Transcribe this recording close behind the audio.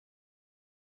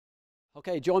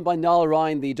Okay, joined by Niall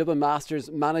Ryan, the Dublin Masters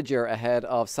manager, ahead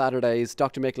of Saturday's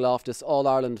Dr. Mick Loftus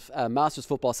All-Ireland Masters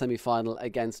Football semi-final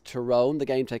against Tyrone. The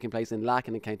game taking place in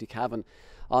Lacken in County Cavan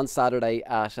on Saturday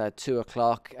at 2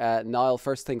 o'clock. Niall,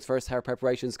 first things first, how are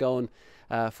preparations going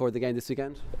for the game this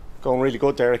weekend? Going really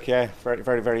good, Derek, yeah.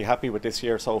 Very happy with this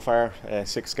year so far.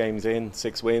 6 games in,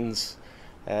 6 wins.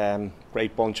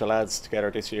 Great bunch of lads together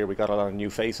this year. We got a lot of new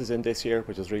faces in this year,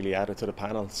 which has really added to the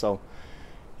panel. So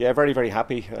yeah, very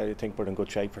happy. I think we're in good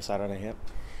shape for Saturday.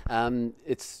 Yeah.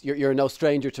 You're no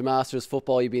stranger to Masters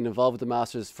football. You've been involved with the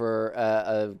Masters for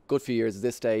a good few years at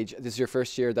this stage. This is your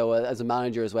first year, though, as a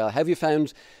manager as well. How have you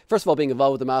found, first of all, being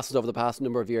involved with the Masters over the past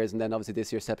number of years, and then obviously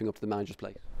this year stepping up to the manager's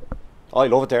plate? I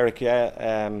love it, Derek.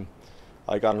 Yeah.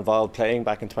 I got involved playing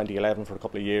back in 2011 for a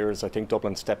couple of years. I think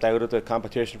Dublin stepped out of the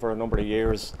competition for a number of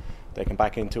years. They came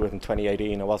back into it in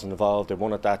 2018. I wasn't involved. They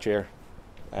won it that year.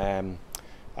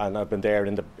 And I've been there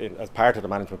as part of the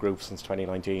management group since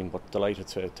 2019, but delighted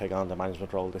to take on the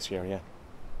management role this year,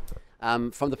 yeah.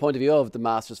 From the point of view of the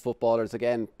Masters footballers,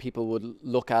 again, people would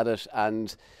look at it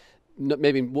and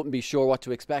maybe wouldn't be sure what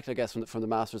to expect, I guess, from the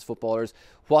Masters footballers.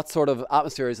 What sort of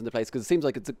atmosphere is in the place? Because it seems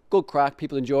like it's a good crack.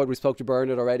 People enjoy it. We spoke to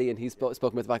Bernard already, and he's spoken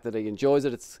about the fact that he enjoys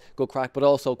it. It's good crack, but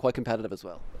also quite competitive as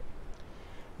well.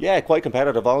 Yeah, quite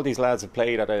competitive. All these lads have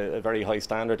played at a very high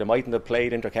standard. They mightn't have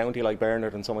played inter-county like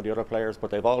Bernard and some of the other players, but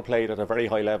they've all played at a very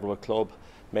high level with club,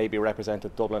 maybe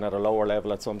represented Dublin at a lower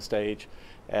level at some stage.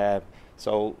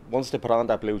 So once they put on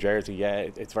that blue jersey, yeah,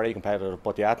 it's very competitive,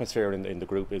 but the atmosphere in the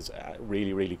group is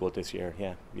really good this year,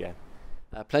 yeah.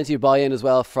 Plenty of buy-in as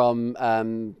well from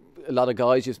a lot of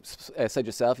guys. You've said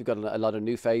yourself you've got a lot of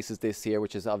new faces this year,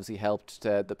 which has obviously helped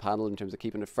the panel in terms of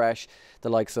keeping it fresh. The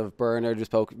likes of Bernard, you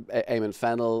spoke, Eamon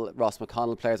Fennell, Ross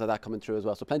McConnell, players like that coming through as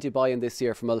well. So plenty of buy-in this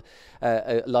year from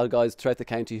a lot of guys throughout the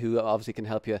county who obviously can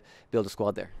help you build a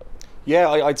squad there. Yeah,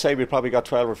 I'd say we've probably got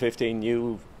 12 or 15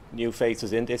 new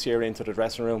faces in this year into the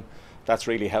dressing room. That's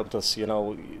really helped us, you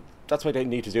know. That's what they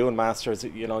need to do in Masters.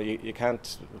 You know, you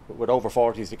can't, with over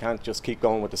 40s, you can't just keep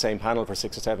going with the same panel for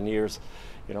 6 or 7 years.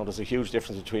 You know, there's a huge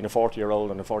difference between a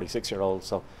 40-year-old and a 46-year-old.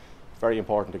 So very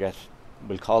important to get,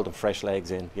 we'll call them fresh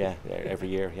legs in, yeah, every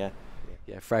year, yeah.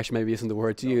 Yeah, fresh maybe isn't the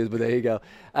word to use, but there you go.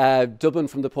 Dublin,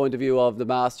 from the point of view of the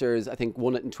Masters, I think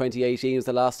won it in 2018 is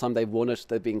the last time they've won it.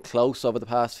 They've been close over the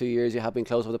past few years. You have been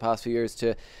close over the past few years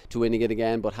to winning it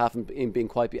again, but haven't been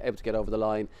quite able to get over the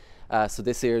line. So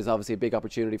this year is obviously a big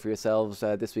opportunity for yourselves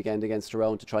this weekend against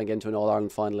Tyrone to try and get into an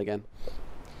All-Ireland final again.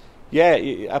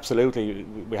 Yeah, absolutely.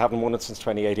 We haven't won it since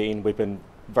 2018. We've been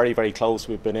very close.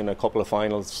 We've been in a couple of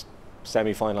finals,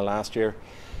 semi-final last year.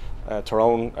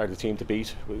 Tyrone are the team to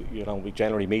beat. We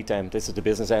generally meet them. This is the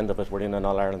business end of it. We're in an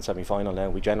All-Ireland semi-final now.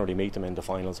 We generally meet them in the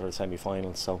finals or the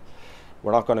semi-finals. So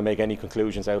we're not going to make any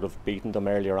conclusions out of beating them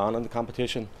earlier on in the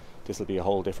competition. This will be a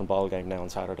whole different ball game now on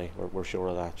Saturday. We're sure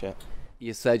of that, yeah.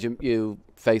 You said you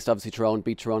faced obviously Tyrone,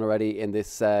 beat Tyrone already in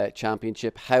this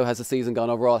championship. How has the season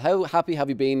gone overall? How happy have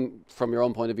you been from your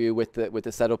own point of view with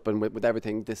the setup and with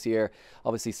everything this year?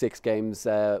 Obviously 6 games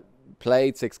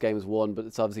played, 6 games won, but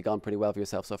it's obviously gone pretty well for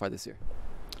yourself so far this year.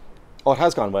 Oh, it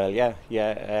has gone well,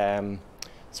 yeah.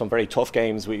 Some very tough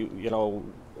games.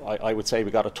 I would say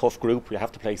we got a tough group. We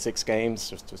have to play 6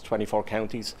 games. There's 24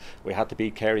 counties. We had to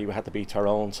beat Kerry, we had to beat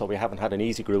Tyrone, so we haven't had an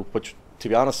easy group, which to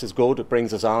be honest is good. It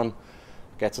brings us on,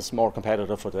 gets us more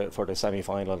competitive for the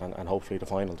semi-final and hopefully the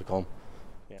final to come.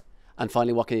 Yeah. And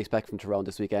finally, what can you expect from Tyrone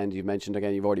this weekend? You mentioned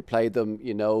again you've already played them.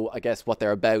 You know, I guess what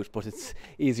they're about, but it's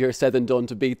easier said than done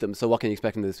to beat them. So what can you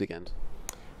expect from this weekend?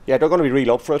 Yeah, they're going to be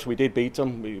real up for it. We did beat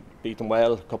them. We beat them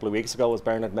well a couple of weeks ago, as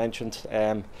Bernard mentioned.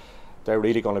 They're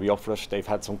really going to be up for it. They've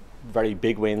had some very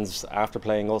big wins after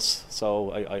playing us,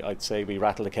 so I'd say we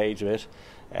rattled the cage a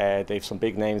bit. They've some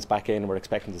big names back in. We're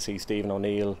expecting to see Stephen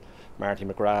O'Neill, Marty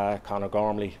McGrath, Conor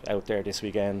Gormley out there this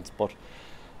weekend. But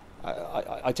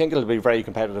I think it'll be a very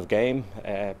competitive game.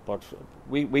 But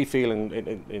we feel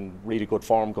in really good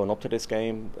form going up to this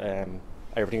game.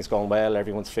 Everything's going well.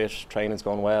 Everyone's fit. Training's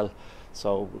going well.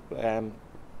 So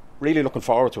really looking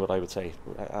forward to it, I would say.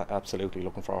 Absolutely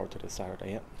looking forward to this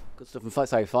Saturday, yeah. Good stuff. And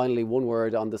sorry, finally, one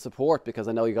word on the support, because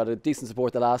I know you got a decent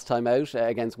support the last time out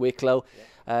against Wicklow.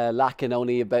 Lacken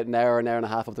only about an hour and a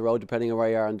half up the road, depending on where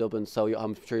you are in Dublin. So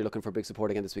I'm sure you're looking for big support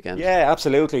again this weekend. Yeah,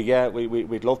 absolutely. Yeah,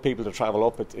 we'd love people to travel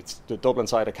up. It's the Dublin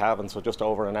side of Cavan, so just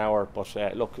over an hour. But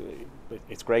look,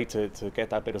 it's great to get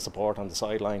that bit of support on the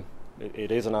sideline.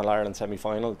 It is an All-Ireland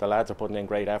semi-final. The lads are putting in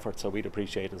great effort, so we'd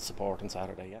appreciate the support on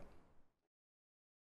Saturday, yeah.